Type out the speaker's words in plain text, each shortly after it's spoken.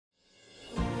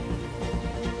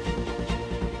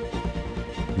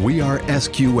We are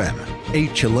SQM,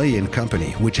 a Chilean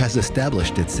company which has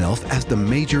established itself as the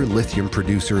major lithium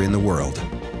producer in the world.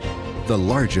 The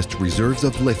largest reserves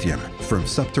of lithium from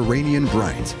subterranean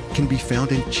brines can be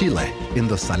found in Chile in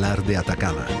the Salar de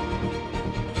Atacama.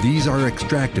 These are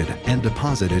extracted and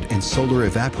deposited in solar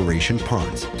evaporation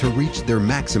ponds to reach their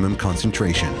maximum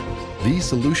concentration. These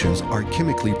solutions are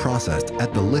chemically processed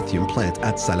at the lithium plant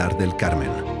at Salar del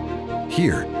Carmen.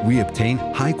 Here, we obtain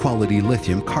high-quality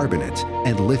lithium carbonate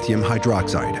and lithium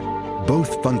hydroxide,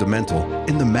 both fundamental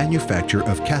in the manufacture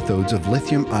of cathodes of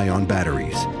lithium-ion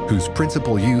batteries, whose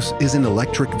principal use is in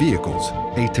electric vehicles,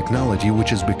 a technology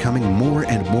which is becoming more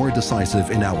and more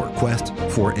decisive in our quest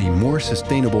for a more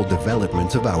sustainable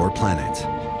development of our planet.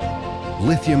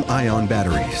 Lithium-ion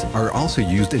batteries are also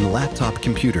used in laptop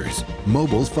computers,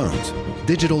 mobile phones,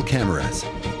 digital cameras,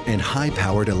 and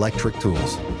high-powered electric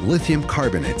tools. Lithium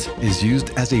carbonate is used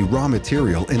as a raw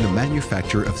material in the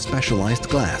manufacture of specialized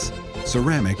glass,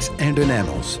 ceramics and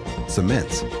enamels,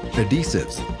 cements,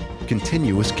 adhesives,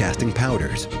 continuous casting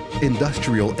powders,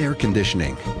 industrial air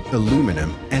conditioning,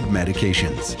 aluminum, and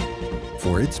medications.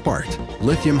 For its part,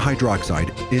 lithium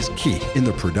hydroxide is key in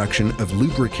the production of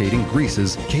lubricating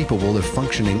greases capable of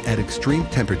functioning at extreme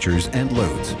temperatures and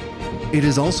loads. It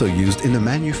is also used in the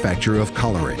manufacture of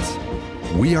colorants.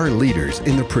 We are leaders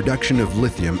in the production of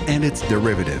lithium and its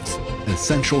derivatives,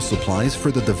 essential supplies for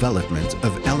the development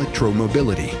of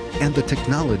electromobility and the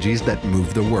technologies that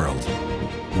move the world.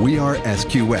 We are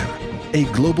SQM,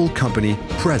 a global company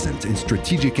present in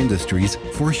strategic industries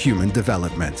for human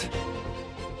development.